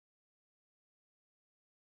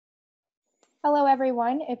Hello,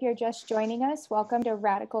 everyone. If you're just joining us, welcome to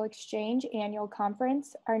RadicalxChange Annual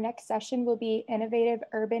Conference. Our next session will be Innovative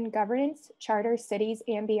Urban Governance, Charter Cities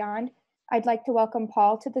and Beyond. I'd like to welcome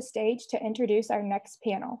Paul to the stage to introduce our next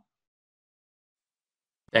panel.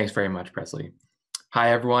 Thanks very much, Presley.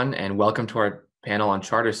 Hi, everyone, and welcome to our panel on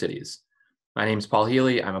charter cities. My name is Paul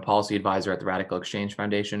Healy. I'm a policy advisor at the RadicalxChange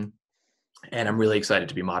Foundation, and I'm really excited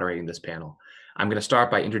to be moderating this panel. I'm going to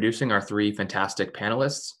start by introducing our three fantastic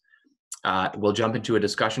panelists. We'll jump into a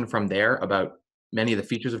discussion from there about many of the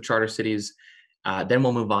features of charter cities. Then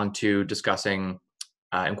we'll move on to discussing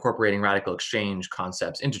incorporating RadicalxChange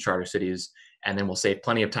concepts into charter cities, and then we'll save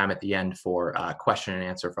plenty of time at the end for question and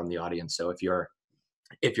answer from the audience. So if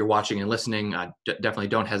you're watching and listening, definitely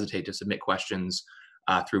don't hesitate to submit questions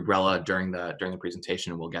through Brella during the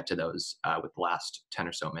presentation, and we'll get to those with the last 10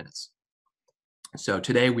 or so minutes. So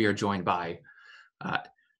today we are joined by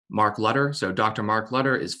Mark Lutter. So Dr. Mark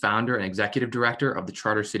Lutter is founder and executive director of the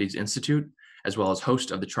Charter Cities Institute, as well as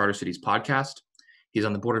host of the Charter Cities podcast. He's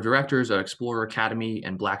on the board of directors of Explorer Academy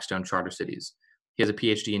and Blackstone Charter Cities. He has a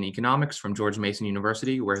PhD in economics from George Mason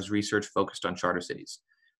University, where his research focused on charter cities.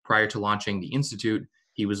 Prior to launching the Institute,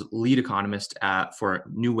 he was lead economist for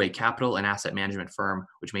New Way Capital, an asset management firm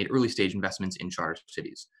which made early stage investments in charter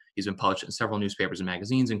cities. He's been published in several newspapers and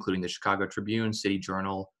magazines, including the Chicago Tribune, City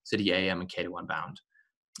Journal, City AM, and Cato Unbound.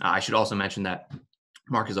 I should also mention that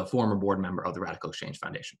Mark is a former board member of the RadicalxChange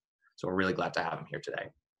Foundation. So we're really glad to have him here today.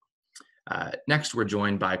 Next, we're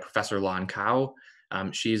joined by Professor Lan Cao.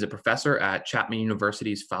 She's a professor at Chapman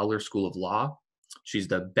University's Fowler School of Law. She's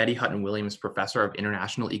the Betty Hutton Williams Professor of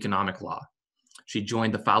International Economic Law. She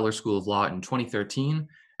joined the Fowler School of Law in 2013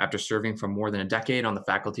 after serving for more than a decade on the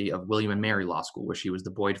faculty of William and Mary Law School, where she was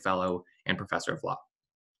the Boyd Fellow and Professor of Law.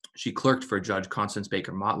 She clerked for Judge Constance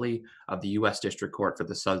Baker Motley of the U.S. District Court for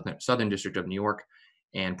the Southern District of New York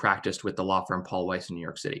and practiced with the law firm Paul Weiss in New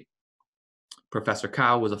York City. Professor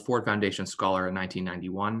Cao was a Ford Foundation Scholar in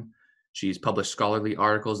 1991. She's published scholarly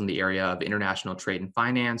articles in the area of international trade and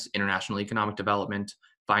finance, international economic development,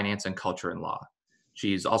 finance, and culture and law.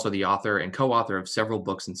 She's also the author and co-author of several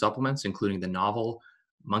books and supplements, including the novel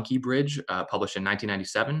Monkey Bridge, published in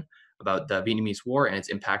 1997, about the Vietnamese War and its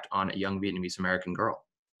impact on a young Vietnamese American girl.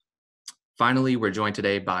 Finally, we're joined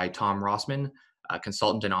today by Tom Rossman, a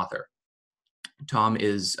consultant and author. Tom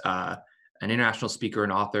is an international speaker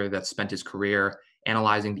and author that spent his career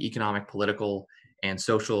analyzing the economic, political, and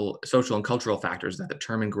social and cultural factors that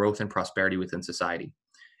determine growth and prosperity within society.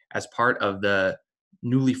 As part of the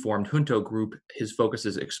newly formed Junto Group, his focus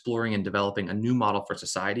is exploring and developing a new model for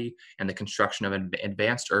society and the construction of an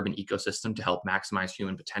advanced urban ecosystem to help maximize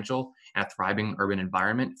human potential and a thriving urban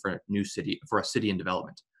environment for a city in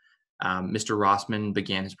development. Mr. Rossman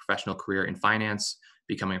began his professional career in finance,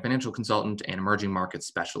 becoming a financial consultant and emerging markets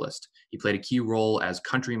specialist. He played a key role as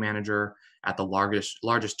country manager at the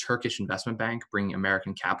largest Turkish investment bank, bringing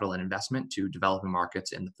American capital and investment to developing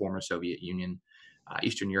markets in the former Soviet Union,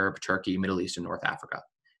 Eastern Europe, Turkey, Middle East, and North Africa.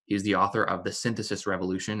 He's the author of The Synthesis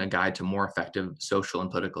Revolution, a guide to more effective social and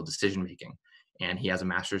political decision-making, and he has a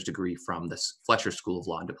master's degree from the Fletcher School of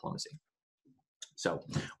Law and Diplomacy. So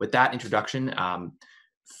with that introduction,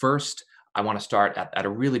 first, I want to start at a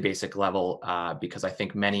really basic level because I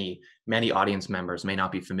think many audience members may not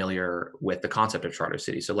be familiar with the concept of charter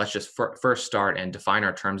cities. So let's just first start and define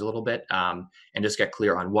our terms a little bit and just get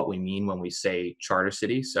clear on what we mean when we say charter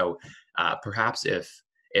city. So perhaps if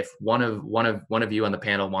one of you on the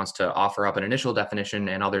panel wants to offer up an initial definition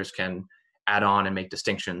and others can add on and make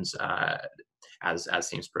distinctions as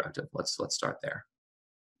seems productive. Let's start there.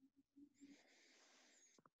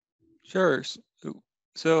 Sure.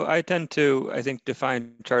 So I tend to, I think,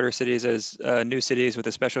 define charter cities as new cities with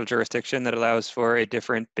a special jurisdiction that allows for a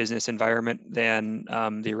different business environment than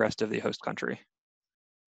the rest of the host country.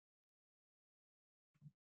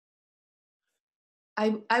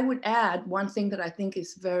 I would add one thing that I think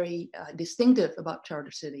is very distinctive about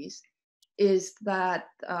charter cities is that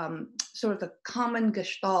sort of the common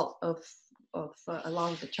gestalt of a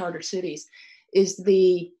lot of the charter cities is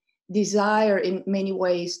the desire in many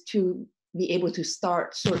ways to be able to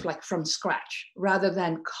start sort of like from scratch rather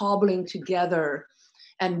than cobbling together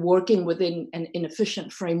and working within an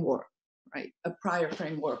inefficient framework, right? A prior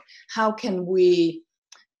framework. How can we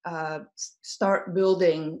start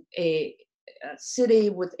building a city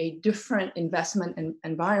with a different investment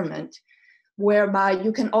environment whereby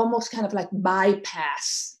you can almost kind of like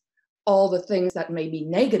bypass all the things that may be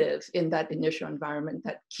negative in that initial environment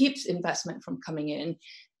that keeps investment from coming in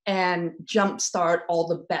and jumpstart all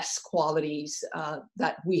the best qualities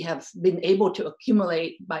that we have been able to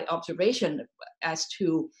accumulate by observation as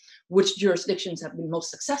to which jurisdictions have been most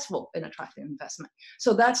successful in attracting investment.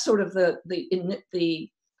 So that's sort of the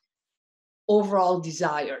overall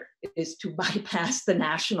desire, is to bypass the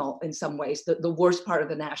national in some ways, the worst part of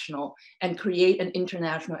the national, and create an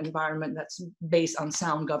international environment that's based on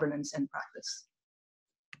sound governance and practice.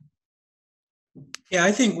 Yeah,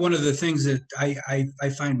 I think one of the things that I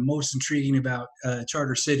find most intriguing about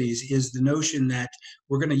charter cities is the notion that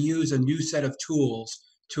we're going to use a new set of tools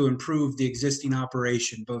to improve the existing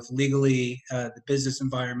operation, both legally, the business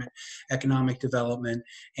environment, economic development,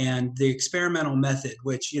 and the experimental method,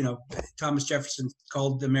 which, you know, Thomas Jefferson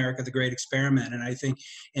called America the Great Experiment. And I think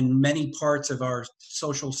in many parts of our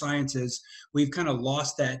social sciences, we've kind of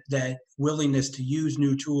lost that willingness to use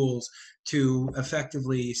new tools to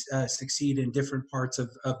effectively succeed in different parts of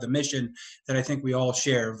the mission that I think we all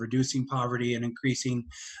share, of reducing poverty and increasing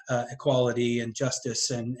equality and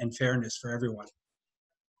justice and fairness for everyone.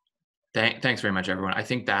 Thanks very much, everyone. I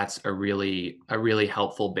think that's a really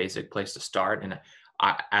helpful basic place to start. And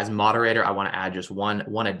as moderator, I want to add just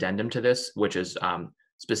one addendum to this, which is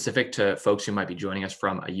specific to folks who might be joining us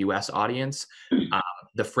from a U.S. audience.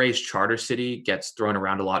 The phrase charter city gets thrown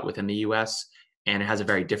around a lot within the U.S., and it has a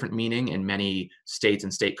very different meaning in many states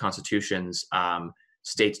and state constitutions.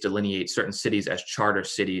 States delineate certain cities as charter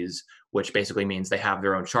cities, which basically means they have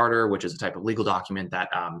their own charter, which is a type of legal document that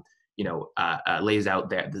lays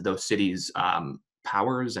out those cities'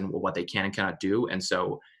 powers and what they can and cannot do. And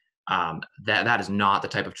so that is not the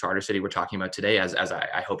type of charter city we're talking about today, as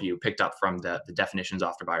I hope you picked up from the definitions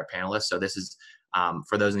offered by our panelists. So this is,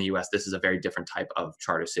 for those in the U.S., this is a very different type of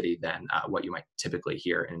charter city than what you might typically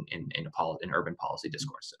hear in urban policy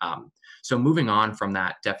discourse. So moving on from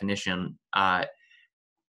that definition,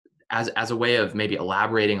 as a way of maybe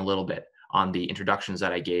elaborating a little bit on the introductions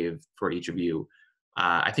that I gave for each of you,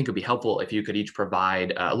 I think it would be helpful if you could each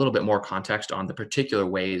provide a little bit more context on the particular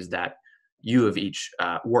ways that you have each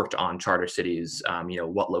worked on charter cities,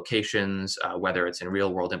 what locations, whether it's in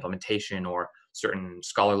real world implementation or certain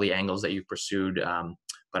scholarly angles that you've pursued.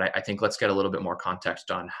 But I think let's get a little bit more context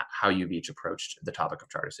on how you've each approached the topic of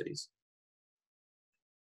charter cities.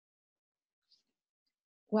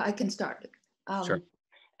 Well, I can start. Sure.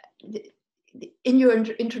 In your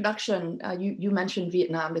introduction, you mentioned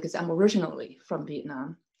Vietnam, because I'm originally from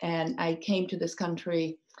Vietnam, and I came to this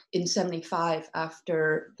country in '75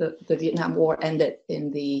 after the Vietnam War ended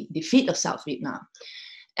in the defeat of South Vietnam.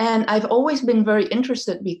 And I've always been very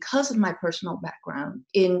interested, because of my personal background,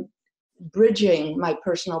 in bridging my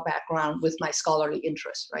personal background with my scholarly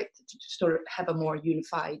interests, right? To sort of have a more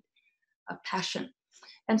unified passion.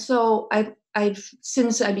 And so I've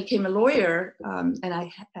since I became a lawyer,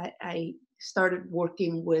 and I started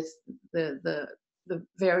working with the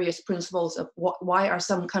various principles of why are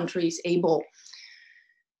some countries able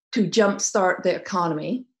to jumpstart the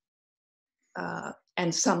economy,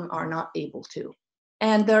 and some are not able to.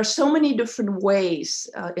 And there are so many different ways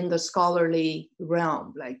in the scholarly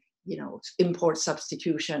realm, like, import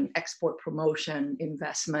substitution, export promotion,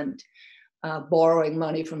 investment, borrowing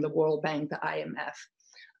money from the World Bank, the IMF.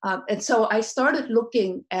 And so I started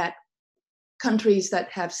looking at countries that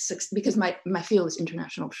have because my field is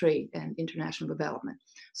international trade and international development.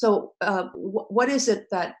 So what is it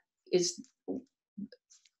that is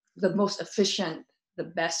the most efficient, the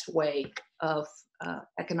best way of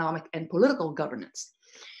economic and political governance?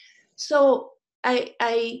 So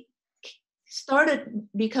I started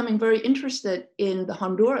becoming very interested in the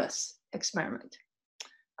Honduras experiment,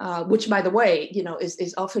 which, by the way,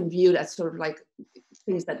 is often viewed as sort of like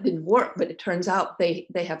things that didn't work, but it turns out they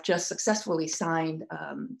have just successfully signed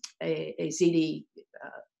a ZD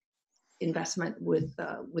investment with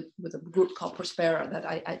a group called Prospera that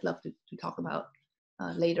I'd love to talk about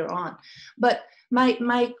later on. But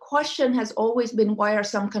my question has always been, why are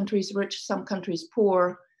some countries rich, some countries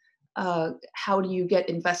poor? How do you get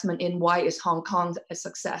investment in? Why is Hong Kong a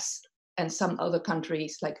success and some other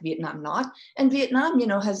countries like Vietnam not? And Vietnam,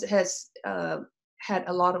 has had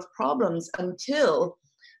a lot of problems until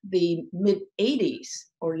the mid 80s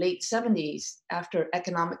or late 70s, after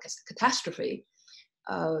economic catastrophe,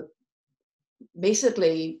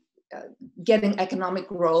 basically getting economic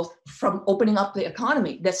growth from opening up the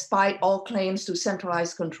economy, despite all claims to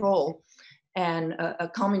centralized control and a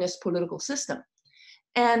communist political system.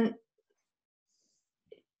 And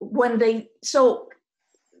so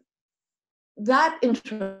that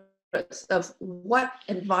interest of what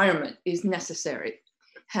environment is necessary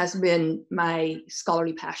has been my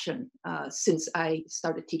scholarly passion since I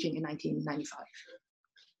started teaching in 1995.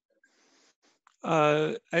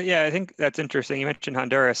 Yeah, I think that's interesting. You mentioned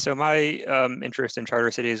Honduras. So my interest in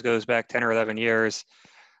charter cities goes back 10 or 11 years.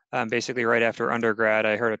 Basically, right after undergrad,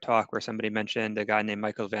 I heard a talk where somebody mentioned a guy named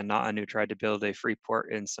Michael Van Natten who tried to build a free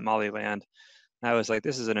port in Somaliland. And I was like,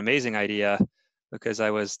 this is an amazing idea, because I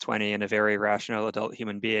was 20 and a very rational adult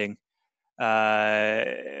human being.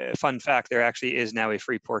 Fun fact, there actually is now a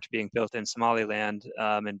free port being built in Somaliland,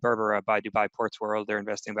 in Berbera by Dubai Ports World. They're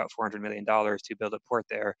investing about $400 million to build a port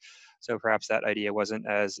there. So perhaps that idea wasn't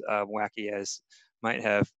as wacky as might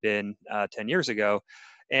have been 10 years ago.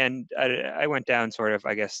 And I went down sort of,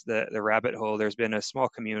 I guess, the rabbit hole. There's been a small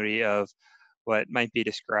community of what might be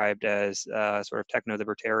described as sort of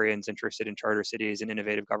techno-libertarians interested in charter cities and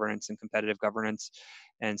innovative governance and competitive governance.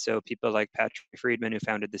 And so people like Patrick Friedman, who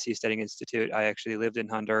founded the Seasteading Institute. I actually lived in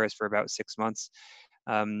Honduras for about 6 months,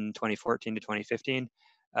 2014 to 2015.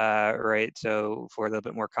 Right, so for a little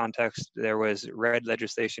bit more context, there was RED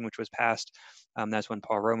legislation which was passed. That's when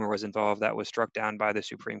Paul Romer was involved. That was struck down by the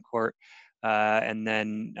Supreme Court. And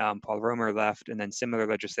then Paul Romer left, and then similar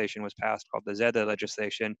legislation was passed called the ZEDA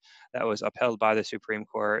legislation that was upheld by the Supreme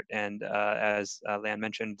Court. And as Lan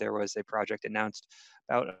mentioned, there was a project announced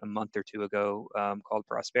about a month or two ago called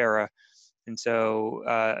Prospera. And so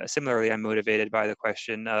similarly, I'm motivated by the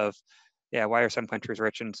question of, yeah, why are some countries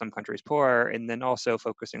rich and some countries poor? And then also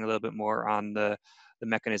focusing a little bit more on the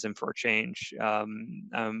mechanism for change. I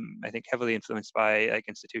think heavily influenced by like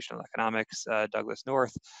institutional economics, Douglas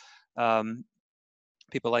North,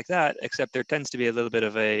 people like that, except there tends to be a little bit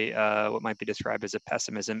of a, what might be described as a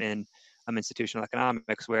pessimism in institutional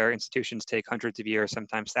economics, where institutions take hundreds of years,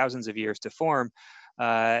 sometimes thousands of years to form.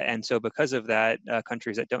 And so because of that,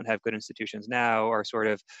 countries that don't have good institutions now are sort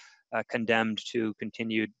of condemned to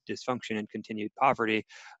continued dysfunction and continued poverty,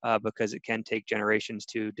 because it can take generations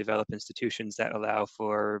to develop institutions that allow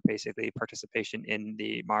for basically participation in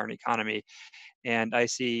the modern economy. And I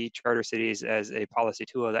see charter cities as a policy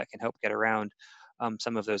tool that can help get around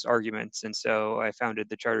some of those arguments. And so I founded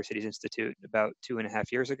the Charter Cities Institute about 2.5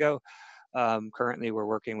 years ago. Currently, we're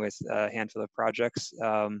working with a handful of projects.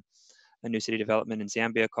 A new city development in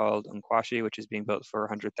Zambia called Nkwashi, which is being built for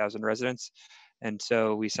 100,000 residents. And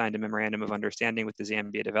so we signed a memorandum of understanding with the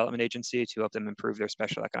Zambia Development Agency to help them improve their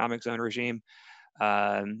special economic zone regime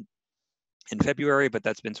in February, but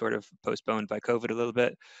that's been sort of postponed by COVID a little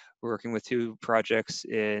bit. We're working with 2 projects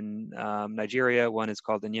in Nigeria. One is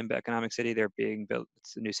called the Nyimba Economic City. They're being built,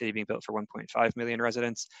 it's a new city being built for 1.5 million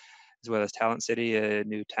residents, as well as Talent City, a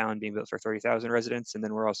new town being built for 30,000 residents. And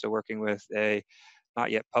then we're also working with a not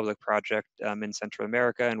yet public project in Central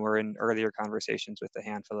America, and we're in earlier conversations with a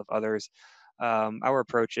handful of others. Our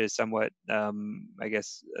approach is somewhat, I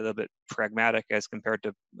guess, a little bit pragmatic as compared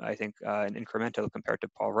to, I think, an incremental compared to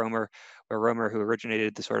Paul Romer, where Romer, who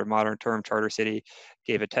originated the sort of modern term charter city,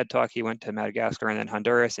 gave a TED talk. He went to Madagascar and then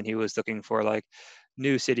Honduras, and he was looking for like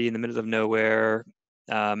new city in the middle of nowhere,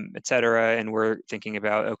 et cetera. And we're thinking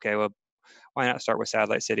about, okay, well, why not start with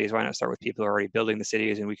satellite cities? Why not start with people who are already building the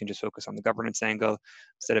cities, and we can just focus on the governance angle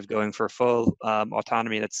instead of going for full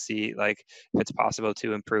autonomy? Let's see, like, if it's possible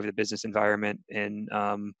to improve the business environment in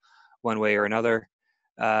one way or another.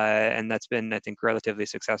 And that's been, I think, relatively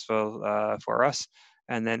successful for us.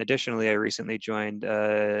 And then additionally, I recently joined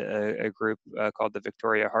a group called the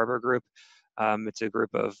Victoria Harbor Group. It's a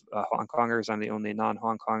group of Hong Kongers. I'm the only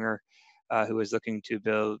non-Hong Konger who is looking to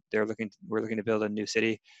build, we're looking to build a new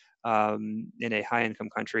city in a high-income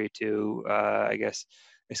country to, I guess,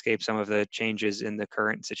 escape some of the changes in the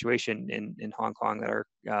current situation in Hong Kong that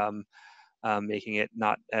are making it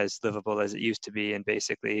not as livable as it used to be. And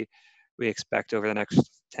basically, we expect over the next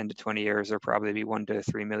 10 to 20 years, there'll probably be 1 to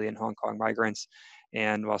 3 million Hong Kong migrants.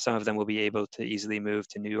 And while some of them will be able to easily move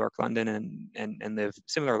to New York, London, and live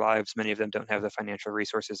similar lives, many of them don't have the financial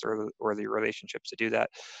resources or the relationships to do that.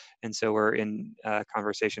 And so we're in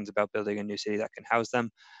conversations about building a new city that can house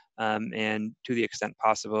them. And to the extent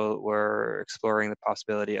possible, we're exploring the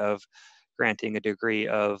possibility of granting a degree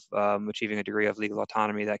of, achieving a degree of legal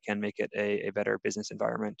autonomy that can make it a better business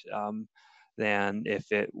environment than if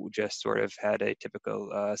it just sort of had a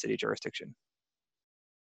typical city jurisdiction.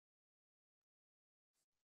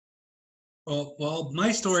 Well,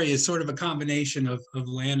 my story is sort of a combination of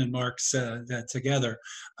Lan and Mark's together.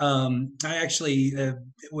 I actually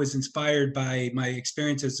was inspired by my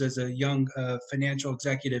experiences as a young financial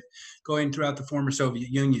executive going throughout the former Soviet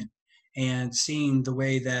Union and seeing the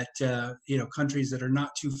way that countries that are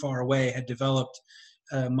not too far away had developed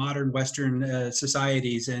modern Western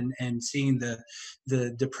societies, and seeing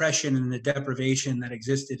the depression and the deprivation that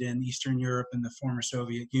existed in Eastern Europe and the former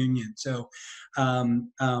Soviet Union. So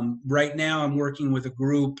right now I'm working with a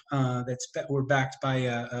group we're backed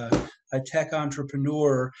by a tech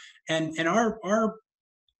entrepreneur. And our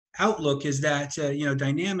outlook is that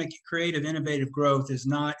dynamic, creative, innovative growth is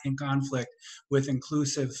not in conflict with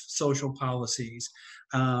inclusive social policies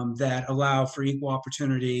that allow for equal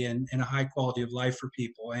opportunity and a high quality of life for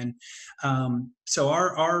people. And so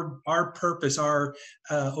our purpose, our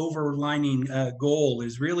overlining goal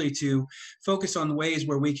is really to focus on the ways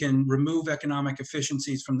where we can remove economic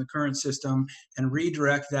efficiencies from the current system and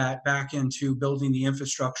redirect that back into building the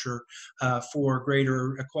infrastructure for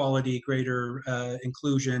greater equality, greater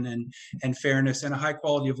inclusion, and fairness, and a high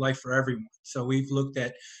quality of life for everyone. So we've looked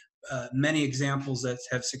at many examples that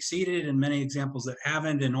have succeeded and many examples that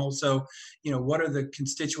haven't, and also, what are the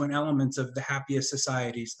constituent elements of the happiest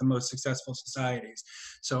societies, the most successful societies.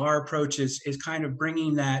 So our approach is kind of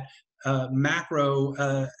bringing that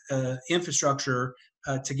macro infrastructure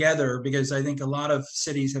together, because I think a lot of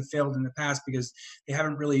cities have failed in the past because they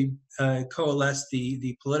haven't really coalesced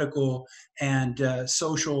the political and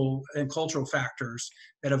social and cultural factors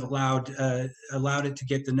that have allowed it to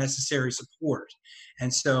get the necessary support.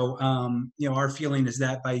 And so, our feeling is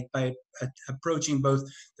that by approaching both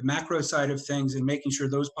the macro side of things and making sure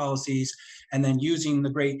those policies, and then using the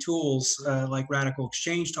great tools like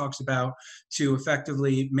RadicalxChange talks about to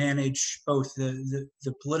effectively manage both the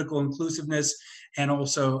political inclusiveness and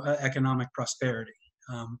also economic prosperity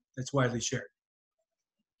that's widely shared.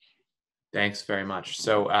 Thanks very much.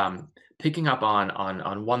 So picking up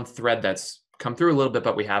on one thread that's come through a little bit,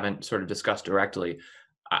 but we haven't sort of discussed directly,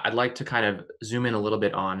 I'd like to kind of zoom in a little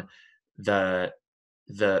bit on the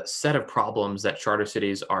set of problems that charter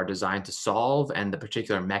cities are designed to solve and the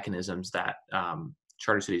particular mechanisms that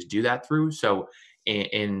charter cities do that through. So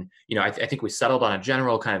I think we settled on a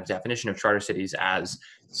general kind of definition of charter cities as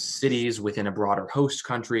cities within a broader host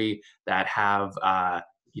country that have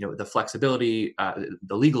the flexibility,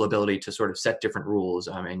 the legal ability to sort of set different rules.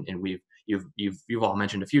 And you've all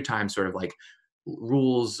mentioned a few times sort of like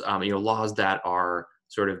rules, laws that are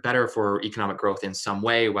sort of better for economic growth in some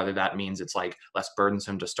way, whether that means it's like less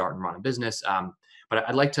burdensome to start and run a business. But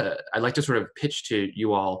I'd like to sort of pitch to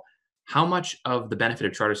you all how much of the benefit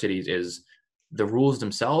of charter cities is the rules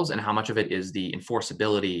themselves and how much of it is the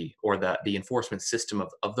enforceability or the enforcement system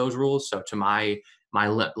of those rules. So to my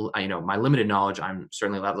limited knowledge, I'm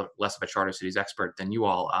certainly less of a charter cities expert than you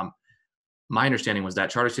all. My understanding was that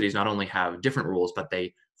charter cities not only have different rules, but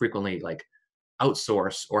they frequently like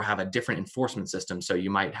outsource or have a different enforcement system. So you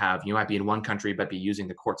might be in one country but be using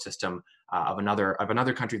the court system of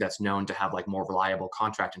another country that's known to have like more reliable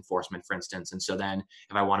contract enforcement, for instance. And so then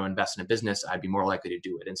if I want to invest in a business, I'd be more likely to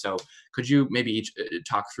do it. And so could you maybe each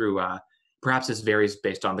talk through, perhaps this varies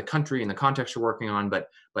based on the country and the context you're working on, but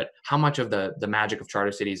how much of the magic of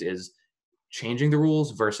charter cities is changing the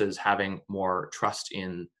rules versus having more trust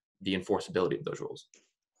in the enforceability of those rules?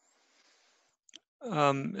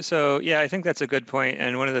 So yeah, I think that's a good point.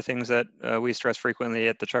 And one of the things that we stress frequently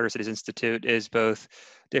at the Charter Cities Institute is both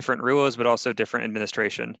different rules, but also different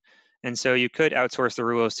administration. And so you could outsource the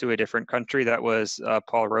rules to a different country. That was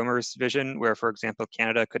Paul Romer's vision, where, for example,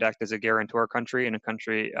 Canada could act as a guarantor country in a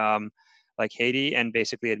country like Haiti and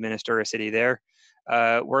basically administer a city there.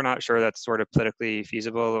 We're not sure that's sort of politically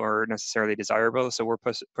feasible or necessarily desirable. So we're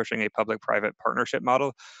pushing a public-private partnership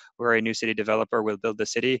model where a new city developer will build the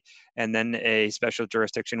city, and then a special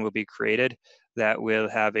jurisdiction will be created that will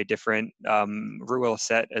have a different rule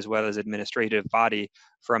set as well as administrative body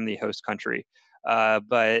from the host country.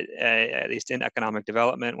 But at least in economic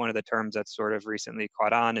development, one of the terms that's sort of recently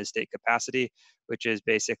caught on is state capacity, which is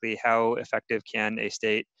basically how effective can a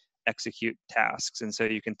state execute tasks. And so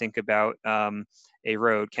you can think about a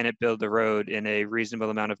road. Can it build the road in a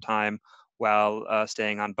reasonable amount of time while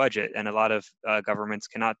staying on budget? And a lot of governments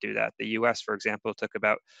cannot do that. The US, for example, took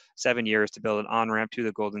about 7 years to build an on-ramp to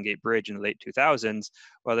the Golden Gate Bridge in the late 2000s,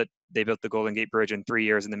 while they built the Golden Gate Bridge in 3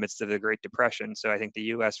 years in the midst of the Great Depression. So I think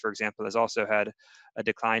the US, for example, has also had a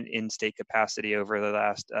decline in state capacity over the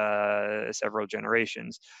last several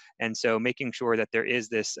generations. And so making sure that there is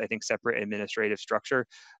this, I think, separate administrative structure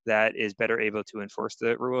that is better able to enforce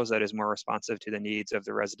the rules, that is more responsive to the needs of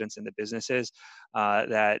the residents and the businesses,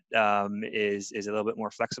 that is a little bit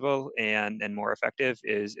more flexible and more effective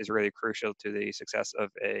is really crucial to the success of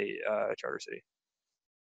a charter city.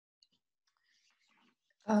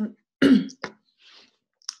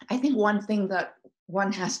 I think one thing that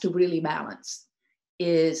one has to really balance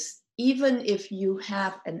is, even if you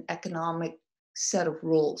have an economic set of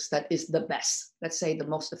rules that is the best, let's say the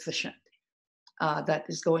most efficient, that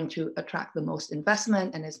is going to attract the most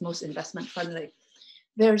investment and is most investment friendly,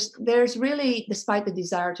 there's really, despite the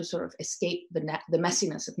desire to sort of escape the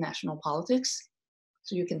messiness of national politics,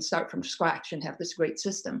 So you can start from scratch and have this great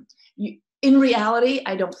system. In reality,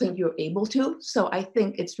 I don't think you're able to. So I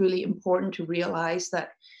think it's really important to realize that,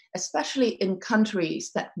 especially in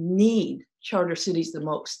countries that need charter cities the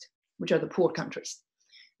most, which are the poor countries.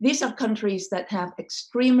 These are countries that have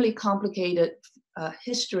extremely complicated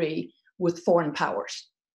history with foreign powers.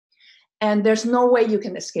 And there's no way you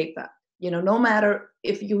can escape that. You know, no matter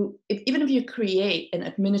even if you create an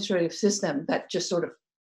administrative system that just sort of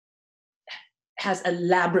has a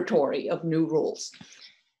laboratory of new rules,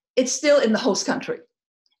 it's still in the host country.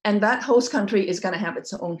 And that host country is going to have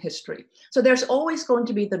its own history. So there's always going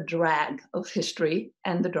to be the drag of history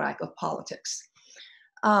and the drag of politics.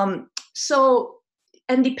 And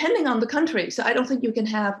depending on the country, so I don't think you can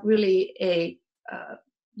have really a,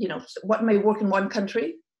 what may work in one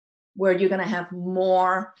country where you're going to have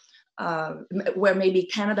more, where maybe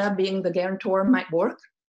Canada being the guarantor might work.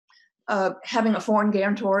 Having a foreign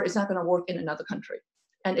guarantor is not going to work in another country.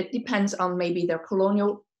 And it depends on maybe their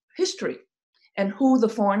colonial history and who the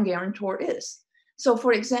foreign guarantor is. So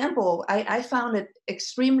for example, I found it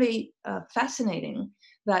extremely fascinating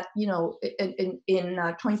that, you know, in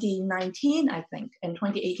 2019, I think, in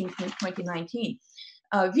 2018, 2019,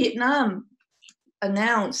 Vietnam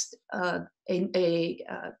announced I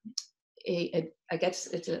guess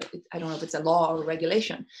I don't know if it's a law or a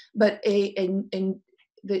regulation, but the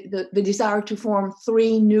desire to form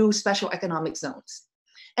 3 new special economic zones.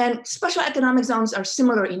 And special economic zones are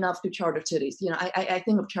similar enough to charter cities. You know, I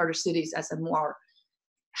think of charter cities as a more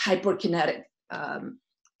hyperkinetic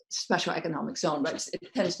special economic zone, right?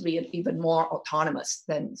 It tends to be even more autonomous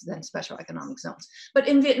than special economic zones. But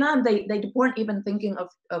in Vietnam, they weren't even thinking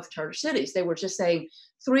of charter cities. They were just saying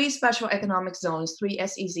 3 special economic zones, 3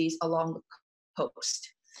 SEZs along the coast.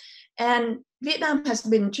 And Vietnam has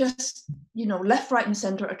been just, you know, left, right, and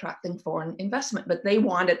center attracting foreign investment, but they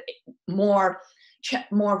wanted more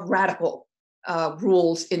radical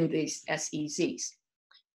rules in these SEZs.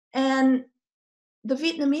 And the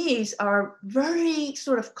Vietnamese are very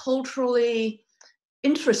sort of culturally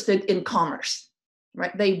interested in commerce,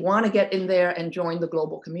 right? They want to get in there and join the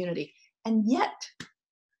global community. And yet,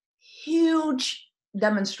 huge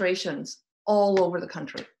demonstrations all over the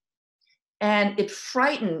country. And it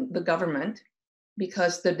frightened the government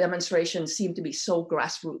because the demonstrations seemed to be so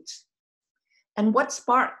grassroots. And what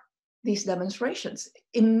sparked these demonstrations?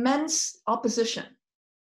 Immense opposition.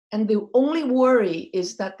 And the only worry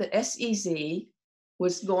is that the SEZ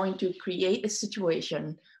was going to create a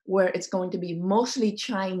situation where it's going to be mostly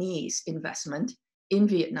Chinese investment in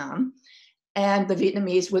Vietnam, and the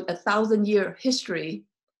Vietnamese, with a 1,000-year history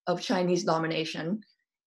of Chinese domination,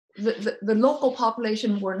 the local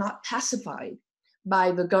population were not pacified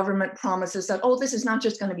by the government promises that, oh, this is not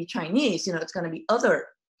just going to be Chinese, you know, it's going to be other,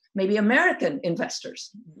 maybe American investors,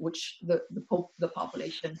 which the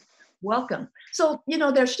population welcome. So, you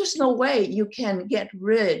know, there's just no way you can get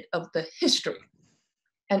rid of the history.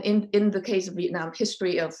 And in the case of Vietnam,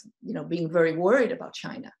 history of, you know, being very worried about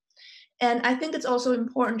China. And I think it's also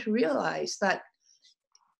important to realize that,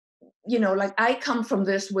 you know, like I come from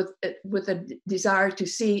this with a desire to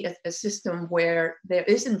see a system where there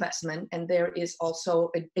is investment and there is also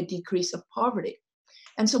a decrease of poverty.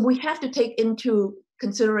 And so we have to take into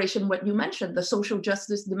consideration what you mentioned, the social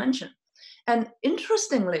justice dimension. And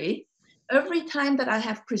interestingly, every time that I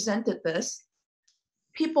have presented this,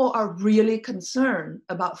 people are really concerned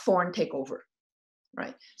about foreign takeover,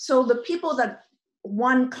 right? So the people that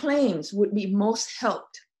one claims would be most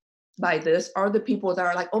helped by this are the people that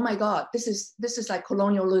are like, oh my God, this is like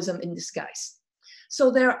colonialism in disguise.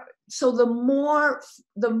 So the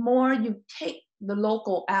more you take the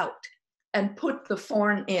local out and put the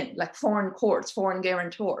foreign in, like foreign courts, foreign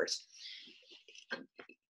guarantors,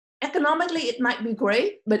 economically it might be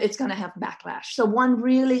great, but it's going to have backlash. So one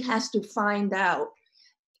really has to find out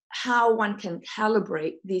how one can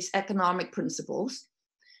calibrate these economic principles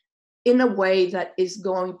in a way that is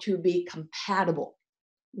going to be compatible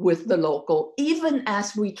with the local, even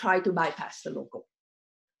as we try to bypass the local.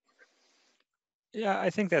 Yeah, I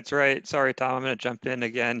think that's right. Sorry, Tom, I'm going to jump in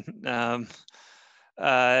again. And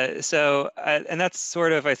that's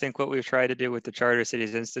sort of, I think, what we've tried to do with the Charter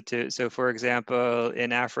Cities Institute. So for example,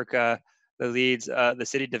 in Africa, the leads, the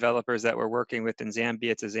city developers that we're working with in Zambia,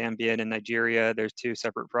 it's a Zambian and Nigeria. There's 2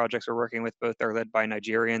 separate projects we're working with. Both are led by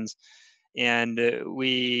Nigerians. And I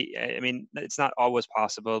mean, it's not always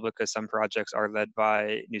possible because some projects are led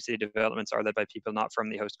by, new city developments are led by people not from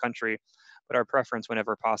the host country. But our preference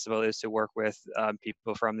whenever possible is to work with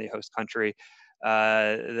people from the host country.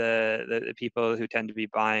 the people who tend to be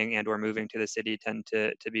buying and or moving to the city tend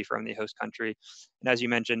to be from the host country. And as you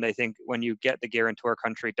mentioned, I think when you get the guarantor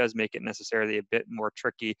country, it does make it necessarily a bit more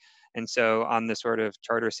tricky. And so on the sort of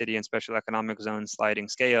charter city and special economic zone sliding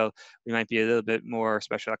scale, we might be a little bit more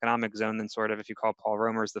special economic zone than sort of, if you call Paul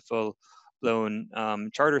Romer's the full blown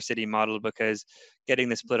charter city model, because getting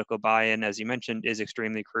this political buy-in, as you mentioned, is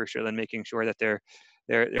extremely crucial, and making sure that there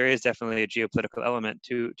is definitely a geopolitical element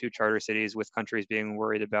to charter cities, with countries being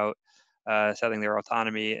worried about selling their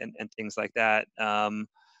autonomy and things like that.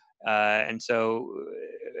 And so,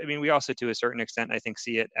 I mean, we also, to a certain extent, I think,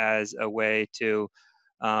 see it as a way to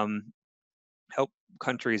help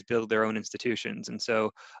countries build their own institutions. And so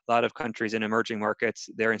a lot of countries in emerging markets,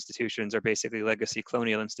 their institutions are basically legacy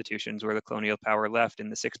colonial institutions where the colonial power left in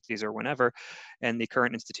the 60s or whenever. And the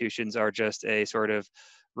current institutions are just a sort of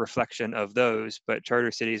reflection of those. But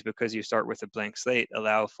charter cities, because you start with a blank slate,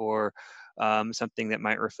 allow for something that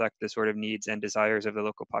might reflect the sort of needs and desires of the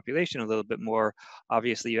local population a little bit more.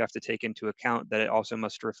 Obviously, you have to take into account that it also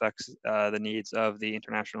must reflect the needs of the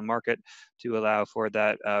international market to allow for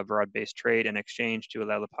that broad-based trade and exchange, to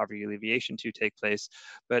allow the poverty alleviation to take place.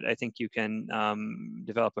 But I think you can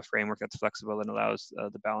develop a framework that's flexible and allows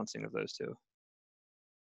the balancing of those two.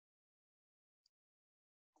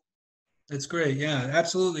 That's great. Yeah,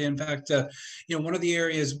 absolutely. In fact, one of the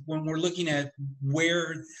areas when we're looking at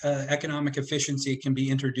where economic efficiency can be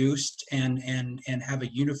introduced and have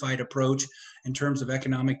a unified approach in terms of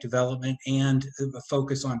economic development and a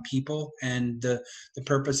focus on people and the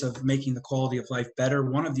purpose of making the quality of life better,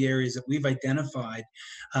 one of the areas that we've identified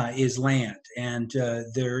is land. And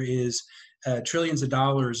there is trillions of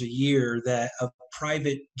dollars a year that of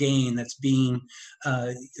private gain that's being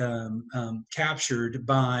captured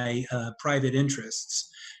by private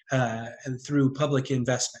interests through public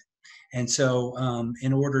investment. And so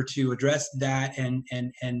in order to address that, and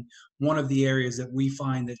one of the areas that we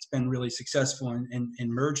find that's been really successful in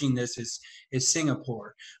merging this is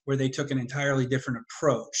Singapore, where they took an entirely different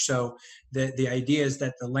approach. So the idea is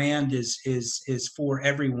that the land is for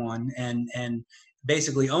everyone and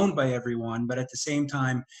basically owned by everyone, but at the same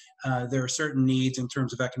time, there are certain needs in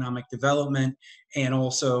terms of economic development and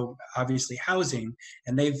also obviously housing.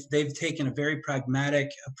 And they've taken a very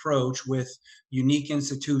pragmatic approach with unique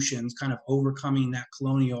institutions, kind of overcoming that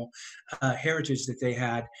colonial heritage that they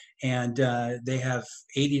had. And they have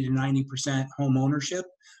 80 to 90% home ownership,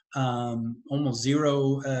 almost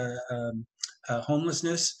zero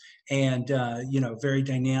homelessness, and very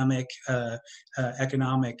dynamic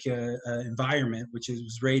economic environment, which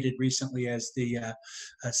was rated recently as the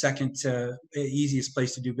second easiest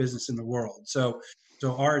place to do business in the world. So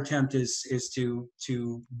our attempt is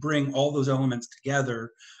to bring all those elements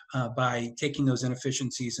together by taking those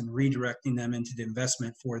inefficiencies and redirecting them into the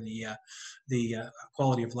investment for the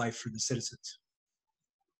quality of life for the citizens.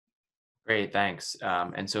 Great, thanks.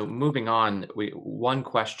 And so moving on, one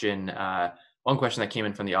question that came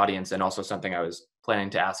in from the audience, and also something I was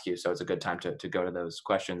planning to ask you, so it's a good time to go to those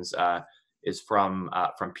questions, is from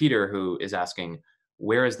Peter, who is asking,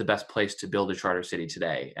 where is the best place to build a charter city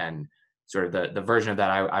today? And sort of the version of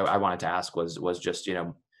that I wanted to ask was just,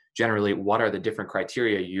 generally, what are the different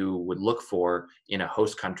criteria you would look for in a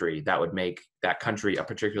host country that would make that country a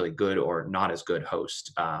particularly good or not as good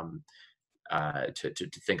host to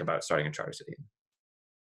think about starting a charter city?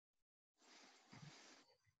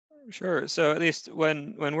 Sure. So at least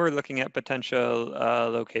when we're looking at potential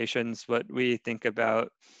locations, what we think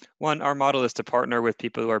about, one, our model is to partner with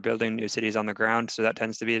people who are building new cities on the ground. So that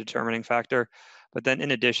tends to be a determining factor. But then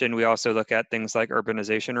in addition, we also look at things like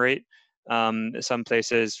urbanization rate. Some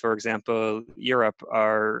places, for example, Europe,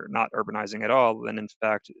 are not urbanizing at all. And in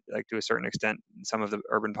fact, like to a certain extent, some of the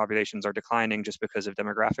urban populations are declining just because of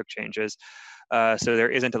demographic changes. So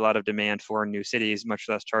there isn't a lot of demand for new cities, much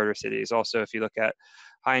less charter cities. Also, if you look at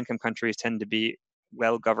high-income countries, tend to be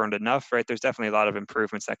well governed enough, right? There's definitely a lot of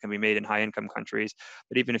improvements that can be made in high income countries.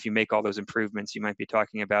 But even if you make all those improvements, you might be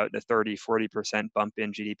talking about a 30-40% bump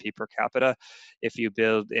in GDP per capita. If you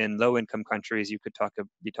build in low income countries, you could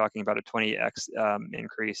be talking about a 20x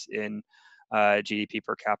increase in GDP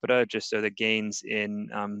per capita, just so the gains in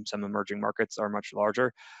some emerging markets are much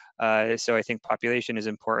larger. So I think population is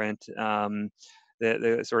important.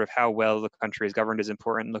 The sort of how well the country is governed is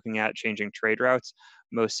important. Looking at changing trade routes,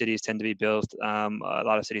 most cities tend to be built, a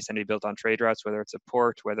lot of cities tend to be built on trade routes, whether it's a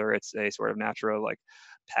port, whether it's a sort of natural like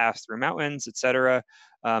pass through mountains, et cetera.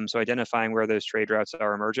 So identifying where those trade routes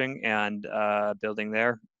are emerging and building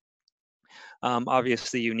there.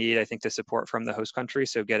 Obviously, you need, I think, the support from the host country.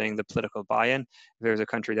 So getting the political buy-in. If there's a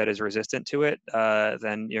country that is resistant to it,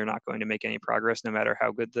 then you're not going to make any progress, no matter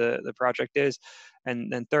how good the project is.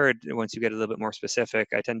 And then third, once you get a little bit more specific,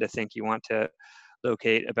 I tend to think you want to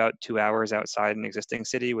locate about 2 hours outside an existing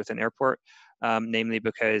city with an airport, namely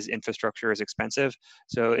because infrastructure is expensive.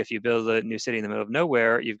 So if you build a new city in the middle of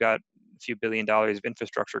nowhere, you've got a few $1 billion of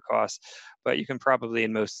infrastructure costs, but you can probably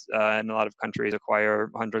in a lot of countries acquire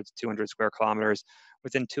 100 to 200 square kilometers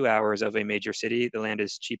within 2 hours of a major city. The land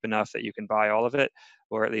is cheap enough that you can buy all of it,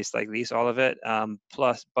 or at least like lease all of it.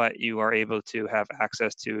 But you are able to have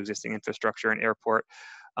access to existing infrastructure and airport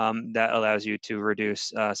that allows you to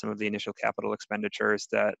reduce some of the initial capital expenditures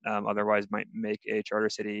that otherwise might make a charter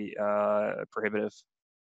city prohibitive.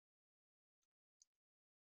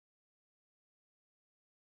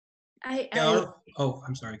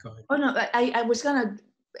 I'm sorry, go ahead. Oh no, I was gonna,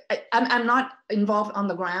 I'm not involved on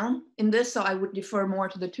the ground in this, so I would defer more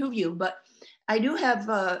to the two of you, but I do have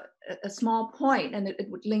a small point, and it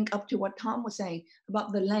would link up to what Tom was saying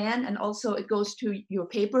about the land, and also it goes to your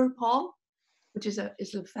paper, Paul, which is a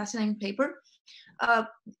fascinating paper.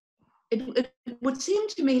 It would seem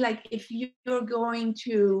to me like if you're going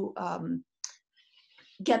to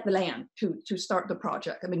get the land to start the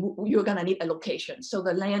project, I mean, you're gonna need a location. So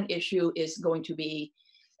the land issue is going to be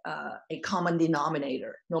a common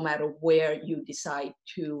denominator, no matter where you decide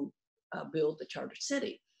to build the charter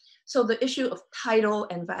city. So the issue of title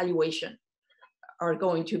and valuation are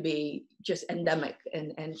going to be just endemic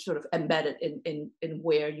and sort of embedded in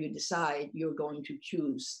where you decide you're going to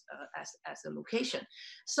choose as a location.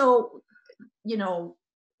 So, you know,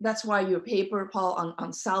 that's why your paper, Paul,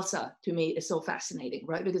 on salsa to me is so fascinating,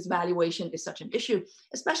 right? Because valuation is such an issue,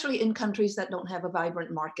 especially in countries that don't have a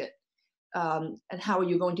vibrant market. And how are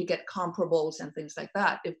you going to get comparables and things like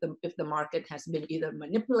that if the market has been either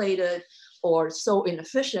manipulated or so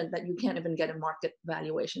inefficient that you can't even get a market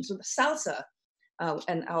valuation? So the salsa,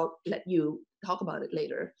 and I'll let you talk about it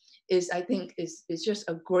later, I think is just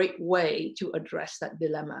a great way to address that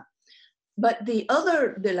dilemma. But the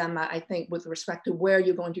other dilemma, I think, with respect to where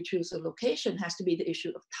you're going to choose a location has to be the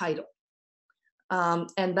issue of title.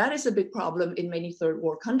 And that is a big problem in many third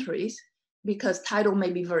world countries because title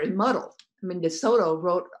may be very muddled. I mean, De Soto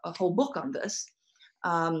wrote a whole book on this.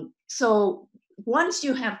 So once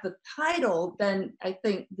you have the title, then I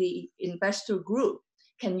think the investor group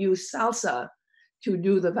can use salsa to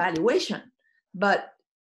do the valuation. But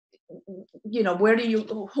you know, where do you,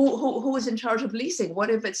 who is in charge of leasing? What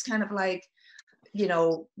if it's kind of like, you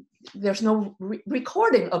know, there's no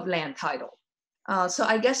recording of land title? So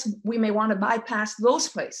I guess we may want to bypass those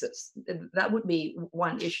places. That would be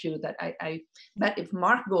one issue that I bet if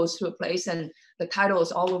Mark goes to a place and the title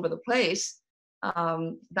is all over the place,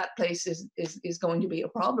 that place is going to be a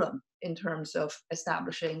problem in terms of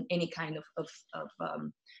establishing any kind of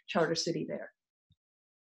charter city there.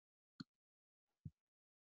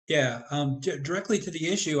 Yeah, directly to the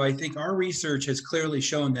issue, I think our research has clearly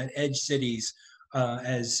shown that edge cities,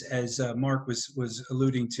 as Mark was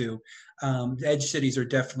alluding to, edge cities are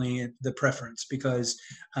definitely the preference because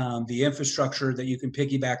the infrastructure that you can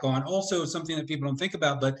piggyback on, also something that people don't think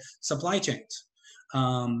about, but supply chains.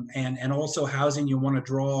 And also housing, you want to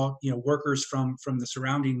draw, you know, workers from the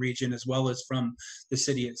surrounding region as well as from the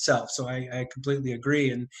city itself. So I completely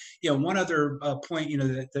agree. And, you know, one other point, you know,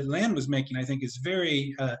 that Lan was making, I think is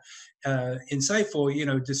very insightful. You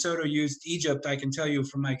know, De Soto used Egypt. I can tell you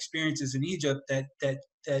from my experiences in Egypt that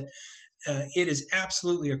it is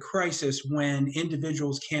absolutely a crisis when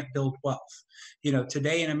individuals can't build wealth. You know,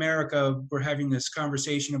 today in America, we're having this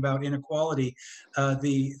conversation about inequality.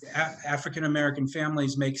 The African-American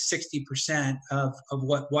families make 60% of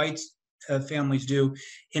what white families do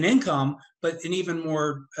in income, but an even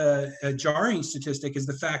more jarring statistic is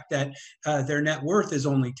the fact that their net worth is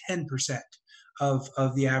only 10%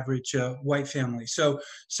 of the average white family. So,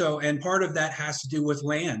 and part of that has to do with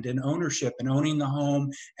land and ownership and owning the home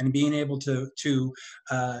and being able to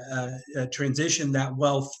transition that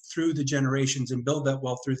wealth through the generations and build that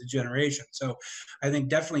wealth through the generations. So I think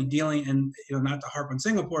definitely dealing, and you know, not to harp on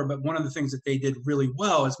Singapore, but one of the things that they did really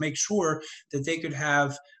well is make sure that they could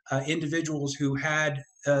have individuals who had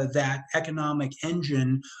that economic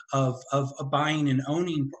engine of buying and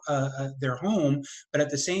owning their home, but at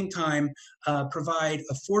the same time provide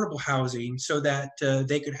affordable housing so that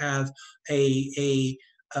they could have a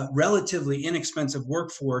relatively inexpensive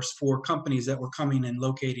workforce for companies that were coming and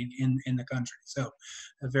locating in the country. So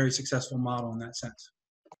a very successful model in that sense.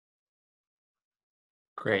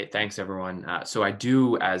 Great, thanks everyone. So I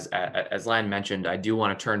do, as Lan mentioned, I do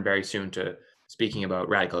want to turn very soon to speaking about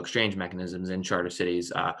radical exchange mechanisms in charter cities,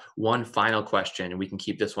 one final question, and we can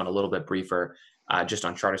keep this one a little bit briefer, just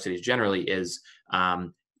on charter cities generally, is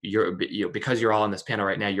because you're all on this panel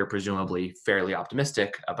right now, you're presumably fairly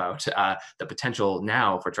optimistic about the potential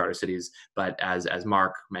now for charter cities. But as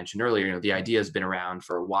Mark mentioned earlier, the idea has been around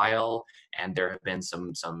for a while, and there have been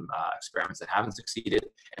some experiments that haven't succeeded.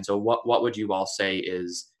 And so, what would you all say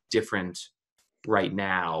is different right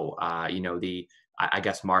now? I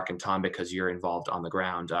guess Mark and Tom, because you're involved on the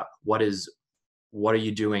ground, what are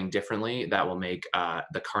you doing differently that will make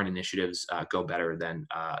the current initiatives go better than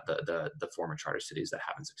the former charter cities that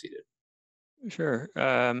haven't succeeded? Sure.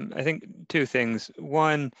 I think two things.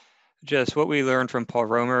 One, just what we learned from Paul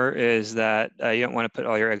Romer is that you don't want to put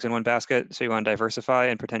all your eggs in one basket. So you want to diversify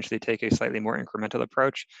and potentially take a slightly more incremental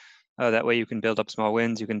approach. That way you can build up small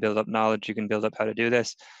wins, you can build up knowledge, you can build up how to do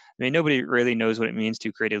this. I mean, nobody really knows what it means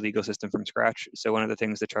to create a legal system from scratch. So one of the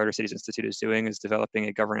things the Charter Cities Institute is doing is developing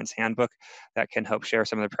a governance handbook that can help share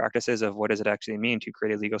some of the practices of what does it actually mean to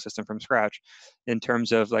create a legal system from scratch. In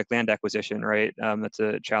terms of like land acquisition, right? That's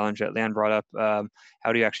a challenge that Land brought up.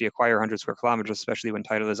 How do you actually acquire 100 square kilometers, especially when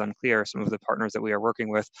title is unclear? Some of the partners that we are working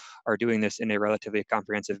with are doing this in a relatively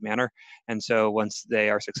comprehensive manner. And so once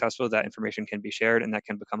they are successful, that information can be shared and that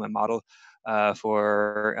can become a model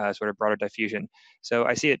for sort of broader diffusion. So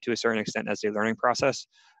I see it to a certain extent as a learning process.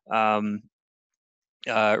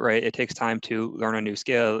 Right, it takes time to learn a new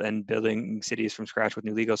skill, and building cities from scratch with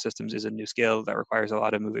new legal systems is a new skill that requires a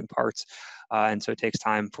lot of moving parts, and so it takes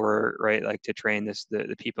time for to train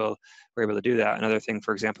the people who are able to do that. Another thing,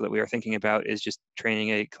 for example, that we are thinking about is just training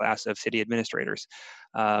a class of city administrators.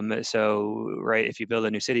 So if you build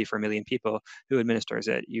a new city for 1 million people, who administers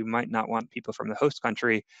it? You might not want people from the host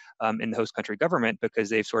country in the host country government, because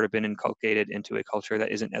they've sort of been inculcated into a culture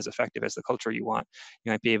that isn't as effective as the culture you want.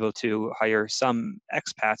 You might be able to hire some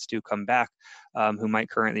expats to come back who might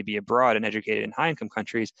currently be abroad and educated in high income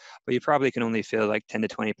countries, but you probably can only fill like 10 to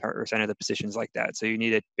 20% of the positions like that. So you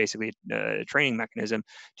need basically a training mechanism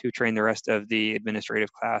to train the rest of the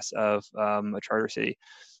administrative class of a charter city.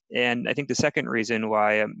 And I think the second reason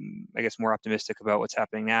why I'm, I guess, more optimistic about what's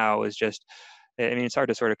happening now is just, I mean, it's hard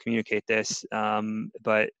to sort of communicate this,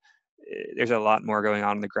 but there's a lot more going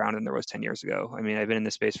on the ground than there was 10 years ago. I mean, I've been in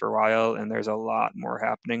this space for a while, and there's a lot more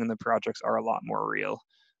happening, and the projects are a lot more real.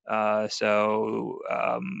 Like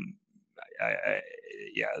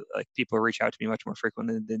people reach out to me much more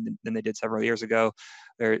frequently than they did several years ago.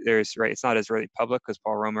 It's not as really public because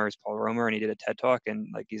Paul Romer is Paul Romer, and he did a TED talk, and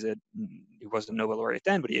he wasn't a Nobel laureate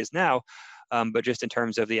then, but he is now. But just in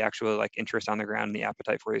terms of the actual interest on the ground and the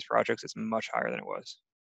appetite for these projects, it's much higher than it was.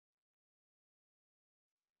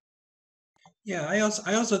 Yeah, I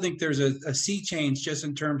also think there's a sea change just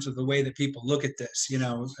in terms of the way that people look at this.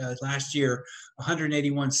 Last year,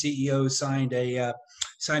 181 CEOs signed a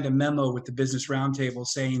memo with the Business Roundtable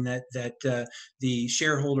saying that the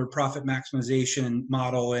shareholder profit maximization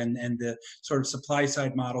model and the sort of supply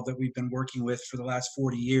side model that we've been working with for the last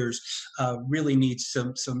 40 years really needs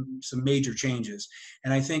some major changes.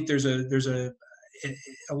 And I think there's a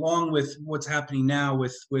along with what's happening now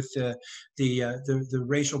with the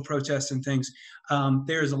racial protests and things,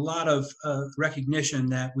 there's a lot of recognition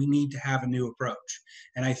that we need to have a new approach.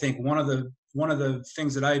 And I think one of the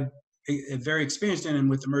things that I'm very experienced in and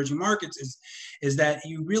with emerging markets is that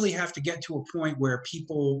you really have to get to a point where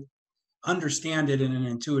people understand it in an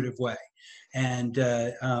intuitive way. And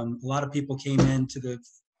a lot of people came into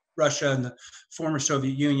Russia and the former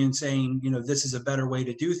Soviet Union saying, this is a better way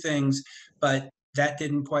to do things, but that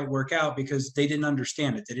didn't quite work out because they didn't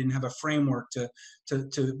understand it. They didn't have a framework to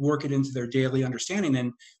work it into their daily understanding.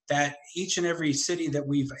 And that each and every city that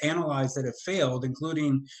we've analyzed that have failed,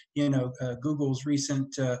 including Google's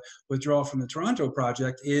recent withdrawal from the Toronto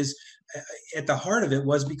project, is at the heart of it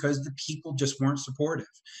was because the people just weren't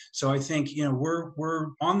supportive. So I think we're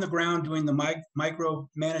on the ground doing the micro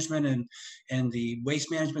management and the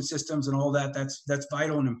waste management systems and all that. That's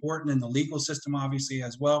vital and important, and the legal system obviously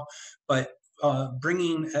as well. But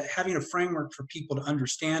having a framework for people to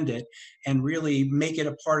understand it and really make it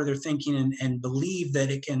a part of their thinking and believe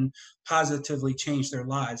that it can positively change their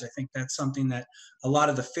lives. I think that's something that a lot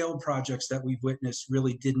of the failed projects that we've witnessed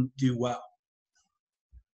really didn't do well.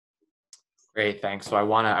 Great, thanks. So I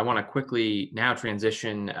want to quickly now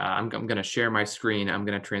transition. I'm going to share my screen. I'm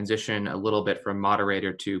going to transition a little bit from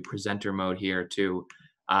moderator to presenter mode here to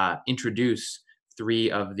introduce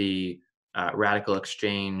 3 of the Radical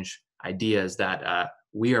Exchange ideas that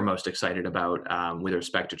we are most excited about with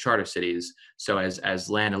respect to charter cities. So as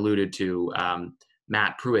Lan alluded to,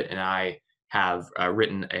 Matt Pruitt and I have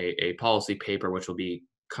written a policy paper which will be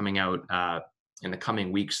coming out in the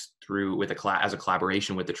coming weeks through with as a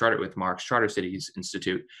collaboration with with Mark's Charter Cities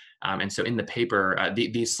Institute. And so in the paper,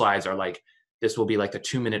 these slides are like, this will be like the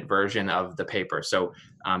 2-minute version of the paper. So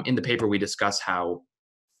in the paper, we discuss how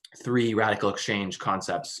 3 radical exchange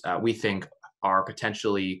concepts we think are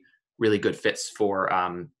potentially really good fits for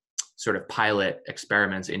sort of pilot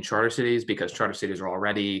experiments in charter cities, because charter cities are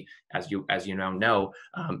already, as you know,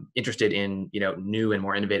 interested in new and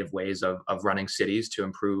more innovative ways of running cities to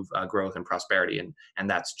improve growth and prosperity, and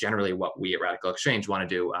that's generally what we at Radical Exchange want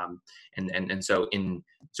to do.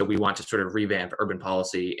 So we want to sort of revamp urban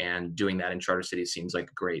policy, and doing that in charter cities seems like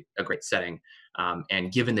a great setting.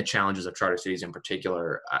 And given the challenges of charter cities in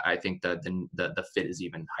particular, I think the fit is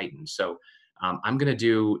even heightened. So I'm going to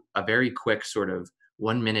do a very quick sort of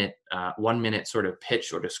 1 minute sort of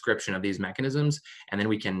pitch or description of these mechanisms, and then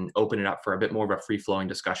we can open it up for a bit more of a free-flowing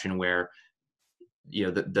discussion where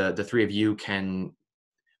the 3 of you can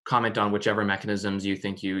comment on whichever mechanisms you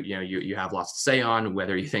think you have lots to say on,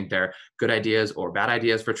 whether you think they're good ideas or bad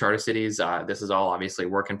ideas for charter cities. This is all obviously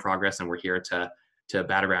work in progress, and we're here to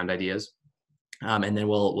bat around ideas. And then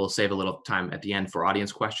we'll save a little time at the end for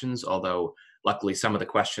audience questions, although luckily some of the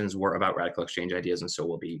questions were about Radical Exchange ideas, and so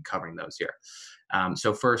we'll be covering those here.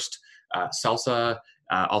 So first, SALSA,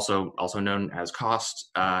 also known as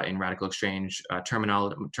cost in Radical Exchange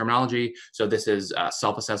terminology. So this is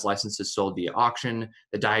self-assessed licenses sold via auction.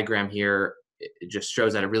 The diagram here, it just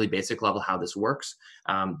shows at a really basic level how this works.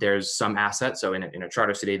 There's some asset, so in a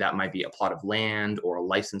charter city, that might be a plot of land or a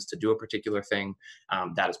license to do a particular thing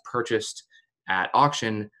that is purchased at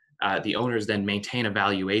auction. The owners then maintain a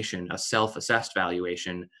valuation, a self-assessed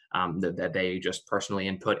valuation that they just personally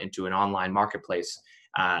input into an online marketplace.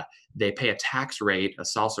 They pay a tax rate, a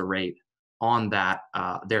SALSA rate, on that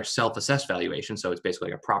their self-assessed valuation. So it's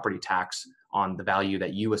basically like a property tax on the value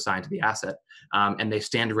that you assign to the asset, and they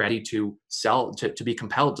stand ready to sell, to be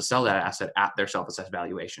compelled to sell that asset at their self-assessed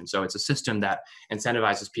valuation. So it's a system that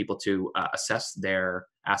incentivizes people to assess their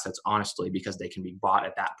assets honestly, because they can be bought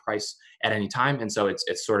at that price at any time. And so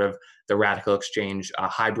it's sort of the Radical Exchange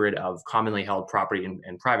hybrid of commonly held property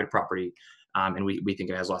and private property, and we think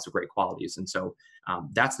it has lots of great qualities. And so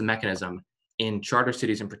that's the mechanism. In charter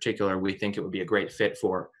cities in particular, we think it would be a great fit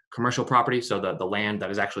for commercial property, so the land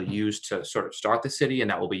that is actually used to sort of start the city,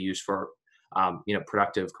 and that will be used for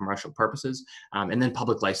productive commercial purposes, and then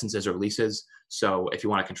public licenses or leases. So if you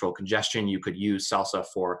want to control congestion, you could use SALSA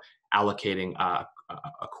for allocating a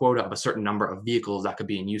quota of a certain number of vehicles that could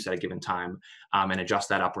be in use at a given time, and adjust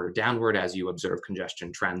that upward or downward as you observe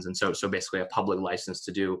congestion trends. And so basically a public license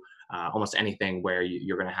to do almost anything where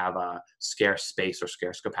you're going to have a scarce space or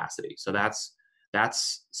scarce capacity. So that's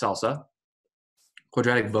SALSA.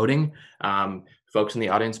 Quadratic voting, folks in the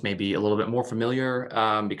audience may be a little bit more familiar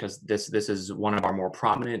because this is one of our more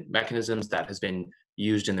prominent mechanisms that has been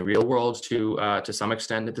used in the real world to some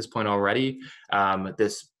extent at this point already.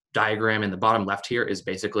 This diagram in the bottom left here is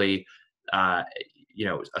basically a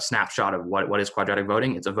snapshot of what is quadratic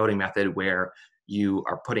voting. It's a voting method where you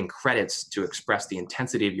are putting credits to express the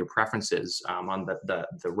intensity of your preferences on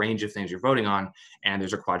the range of things you're voting on, and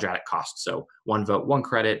there's a quadratic cost. So 1 vote, 1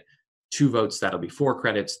 credit, 2 votes, that'll be 4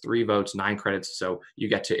 credits, 3 votes, 9 credits. So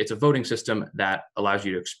it's a voting system that allows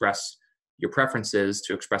you to express your preferences,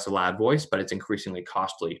 to express a loud voice, but it's increasingly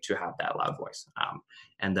costly to have that loud voice.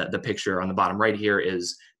 And the picture on the bottom right here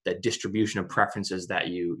is the distribution of preferences that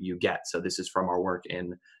you get. So this is from our work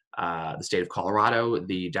in the state of Colorado,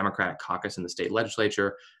 the Democratic caucus in the state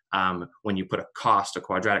legislature. When you put a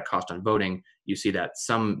quadratic cost on voting, you see that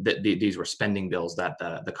these were spending bills that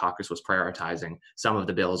the caucus was prioritizing. Some of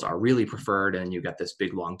the bills are really preferred, and you get this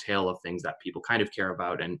big long tail of things that people kind of care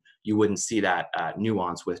about, and you wouldn't see that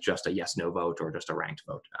nuance with just a yes/no vote or just a ranked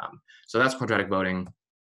vote. So that's quadratic voting.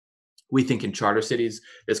 We think in charter cities,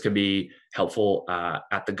 this could be helpful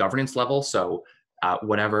at the governance level. So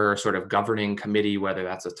whatever sort of governing committee, whether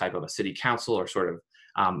that's a type of a city council or sort of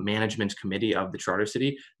management committee of the charter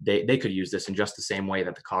city, they could use this in just the same way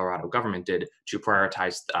that the Colorado government did to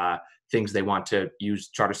prioritize things they want to use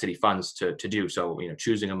charter city funds to do. So,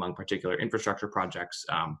 choosing among particular infrastructure projects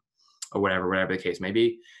or whatever the case may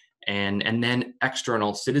be. And then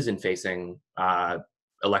external citizen-facing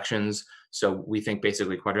elections. So we think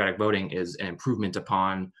basically quadratic voting is an improvement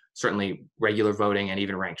upon certainly regular voting and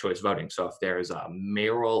even ranked choice voting. So if there's a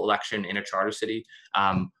mayoral election in a charter city,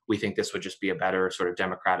 we think this would just be a better sort of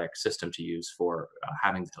democratic system to use for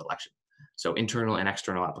having that election. So internal and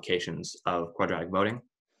external applications of quadratic voting.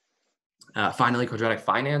 Finally, quadratic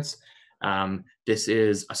finance. This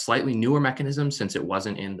is a slightly newer mechanism since it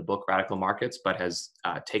wasn't in the book Radical Markets, but has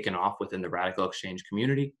taken off within the Radical Exchange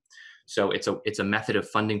community. So it's a method of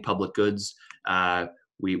funding public goods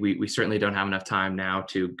We certainly don't have enough time now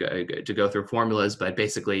to go through formulas, but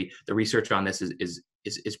basically the research on this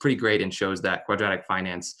is pretty great and shows that quadratic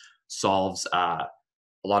finance solves a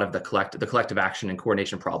lot of the collective action and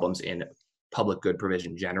coordination problems in public good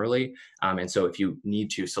provision generally. And so if you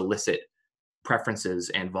need to solicit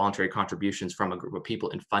preferences and voluntary contributions from a group of people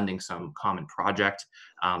in funding some common project,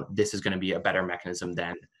 this is going to be a better mechanism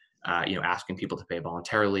than asking people to pay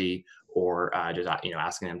voluntarily, or just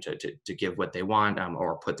asking them to give what they want,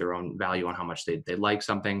 or put their own value on how much they like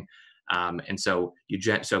something. And so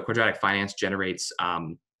quadratic finance generates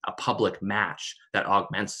a public match that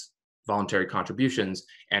augments voluntary contributions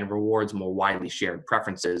and rewards more widely shared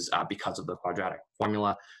preferences because of the quadratic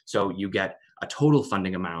formula. So you get a total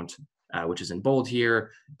funding amount, which is in bold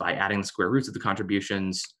here, by adding the square roots of the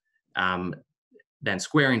contributions, then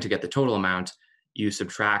squaring to get the total amount. You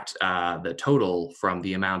subtract the total from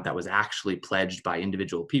the amount that was actually pledged by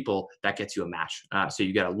individual people. That gets you a match. So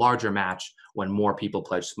you get a larger match when more people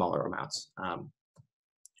pledge smaller amounts.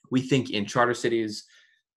 We think in charter cities,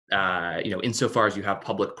 insofar as you have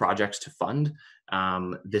public projects to fund,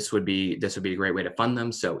 this would be a great way to fund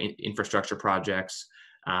them. So infrastructure projects,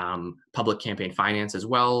 public campaign finance as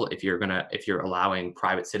well. If you're allowing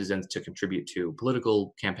private citizens to contribute to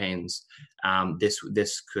political campaigns,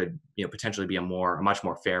 this could potentially be a much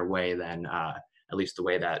more fair way than at least the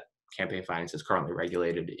way that campaign finance is currently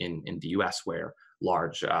regulated in the U.S., where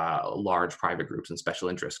large private groups and special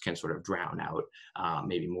interests can sort of drown out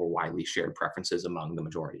maybe more widely shared preferences among the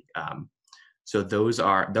majority. So those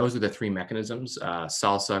are the three mechanisms: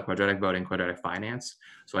 SALSA, quadratic voting, quadratic finance.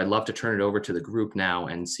 So I'd love to turn it over to the group now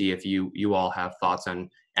and see if you all have thoughts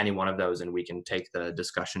on any one of those, and we can take the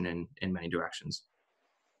discussion in many directions.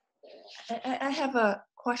 I have a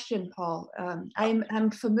question, Paul.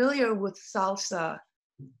 I'm familiar with SALSA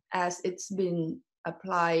as it's been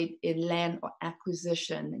applied in land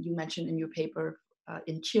acquisition. You mentioned in your paper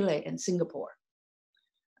in Chile and Singapore.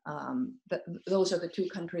 Those are the two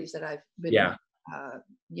countries that I've been,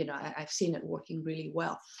 I've seen it working really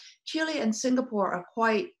well. Chile and Singapore are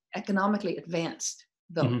quite economically advanced,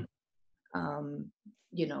 though,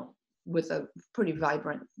 with a pretty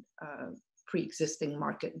vibrant pre-existing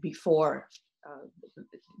market before the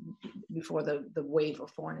wave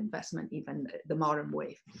of foreign investment, even the modern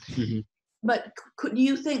wave. Mm-hmm. But could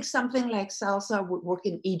you think something like SALSA would work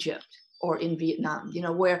in Egypt or in Vietnam?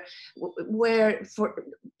 Where for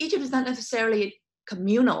Egypt is not necessarily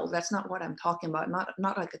communal. That's not what I'm talking about.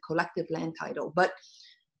 Not like a collective land title, but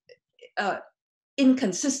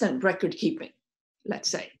inconsistent record keeping. Let's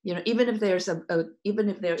say, even if there is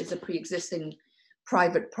a pre-existing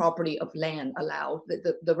private property of land allowed,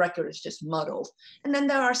 the record is just muddled. And then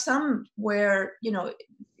there are some where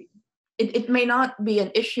it may not be an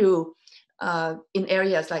issue in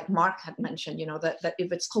areas like Mark had mentioned, that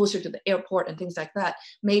if it's closer to the airport and things like that,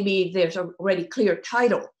 maybe there's already clear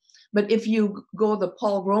title. But if you go the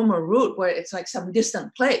Paul Romer route, where it's like some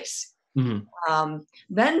distant place, mm-hmm.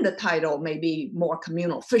 Then the title may be more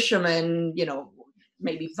communal. Fishermen,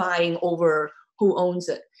 maybe vying over who owns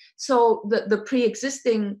it. So the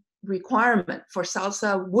pre-existing requirement for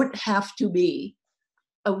SALSA would have to be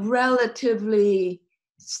a relatively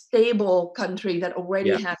stable country that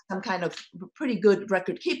already has some kind of pretty good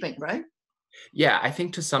record keeping, right? Yeah, I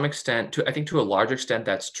think to some extent, to a large extent,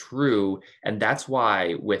 that's true. And that's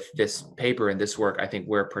why with this paper and this work, I think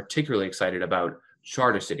we're particularly excited about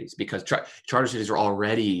charter cities, because charter cities are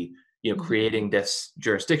already, creating this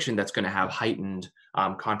jurisdiction that's going to have heightened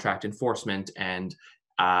contract enforcement and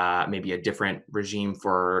maybe a different regime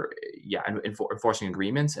for enforcing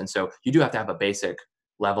agreements. And so you do have to have a basic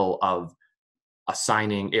level of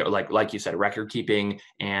assigning, like you said, record keeping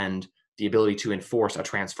and the ability to enforce a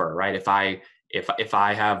transfer, right? If I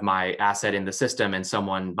have my asset in the system and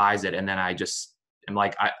someone buys it, and then I just am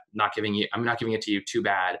like, I'm not giving it to you, too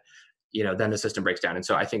bad, then the system breaks down. And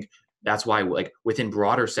so I think that's why, within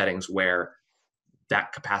broader settings where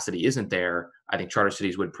that capacity isn't there, I think charter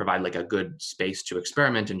cities would provide a good space to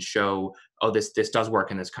experiment and show, this does work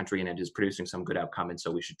in this country and it is producing some good outcome, and so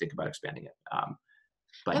we should think about expanding it.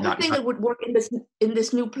 But I think it would work in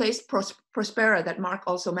this new place, Prospera, that Mark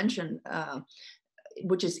also mentioned,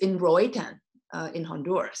 which is in Roatan, in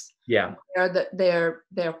Honduras. Yeah, where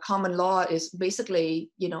their common law is basically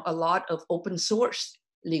a lot of open source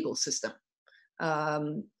legal system,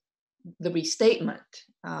 the restatement.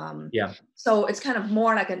 So it's kind of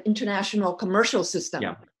more like an international commercial system,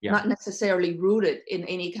 not necessarily rooted in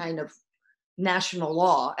any kind of national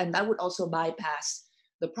law, and that would also bypass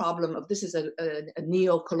the problem of this is a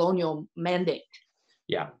neo-colonial mandate.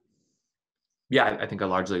 Yeah, I think I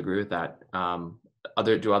largely agree with that.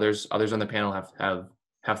 do others on the panel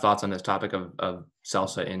have thoughts on this topic of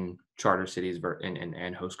salsa in charter cities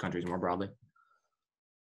and host countries more broadly?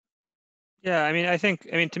 Yeah, I mean,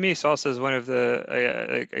 to me, salsa is one of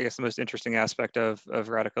the, I guess, the most interesting aspect of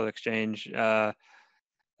RadicalxChange.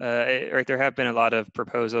 Right, there have been a lot of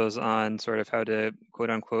proposals on sort of how to quote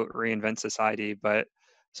unquote reinvent society, but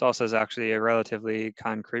salsa is actually a relatively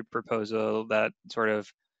concrete proposal that sort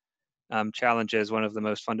of challenges one of the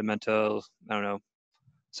most fundamental, I don't know,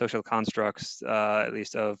 social constructs, at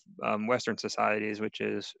least of Western societies, which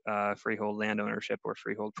is freehold land ownership or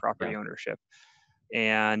freehold property ownership.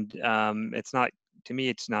 And it's not, to me,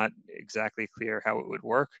 it's not exactly clear how it would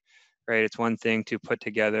work, right? It's one thing to put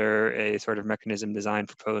together a sort of mechanism design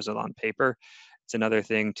proposal on paper. It's another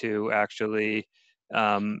thing to actually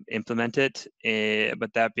implement it.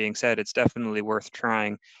 But that being said, it's definitely worth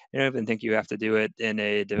trying. I don't even think you have to do it in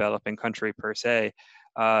a developing country per se.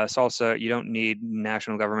 Salsa, you don't need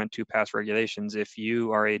national government to pass regulations. If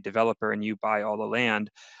you are a developer and you buy all the land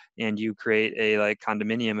and you create a like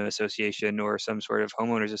condominium association or some sort of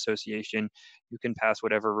homeowners association, you can pass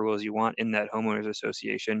whatever rules you want in that homeowners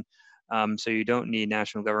association. So you don't need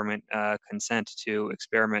national government consent to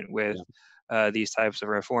experiment with these types of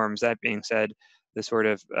reforms. That being said, the sort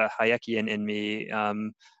of Hayekian in me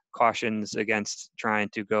cautions against trying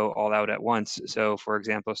to go all out at once. So for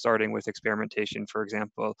example, starting with experimentation, for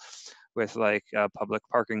example, with like public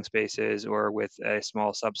parking spaces or with a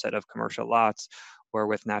small subset of commercial lots or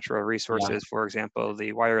with natural resources, for example,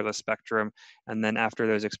 the wireless spectrum. And then after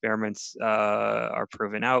those experiments are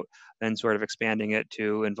proven out, then sort of expanding it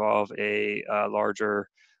to involve a larger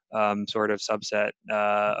sort of subset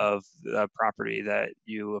of property that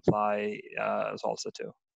you apply salsa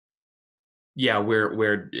to. Yeah,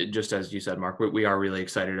 we're just as you said, Mark, we are really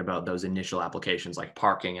excited about those initial applications like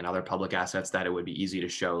parking and other public assets that it would be easy to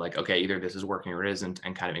show like, okay, either this is working or it isn't,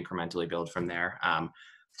 and kind of incrementally build from there.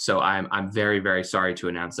 So I'm very, very sorry to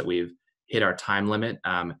announce that we've hit our time limit.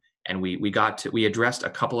 And we addressed a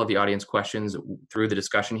couple of the audience questions through the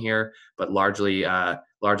discussion here, but largely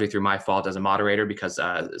through my fault as a moderator, because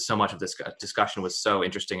so much of this discussion was so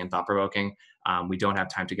interesting and thought provoking. We don't have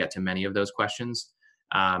time to get to many of those questions.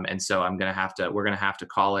 And so we're gonna have to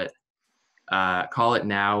call it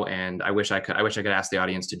now. And I wish I could ask the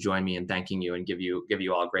audience to join me in thanking you and give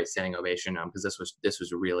you all a great standing ovation, because this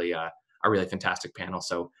was a really fantastic panel.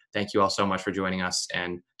 So thank you all so much for joining us,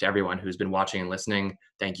 and to everyone who's been watching and listening,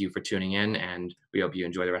 thank you for tuning in, and we hope you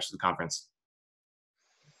enjoy the rest of the conference.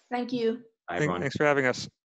 Thank you. Bye, everyone. Thanks for having us.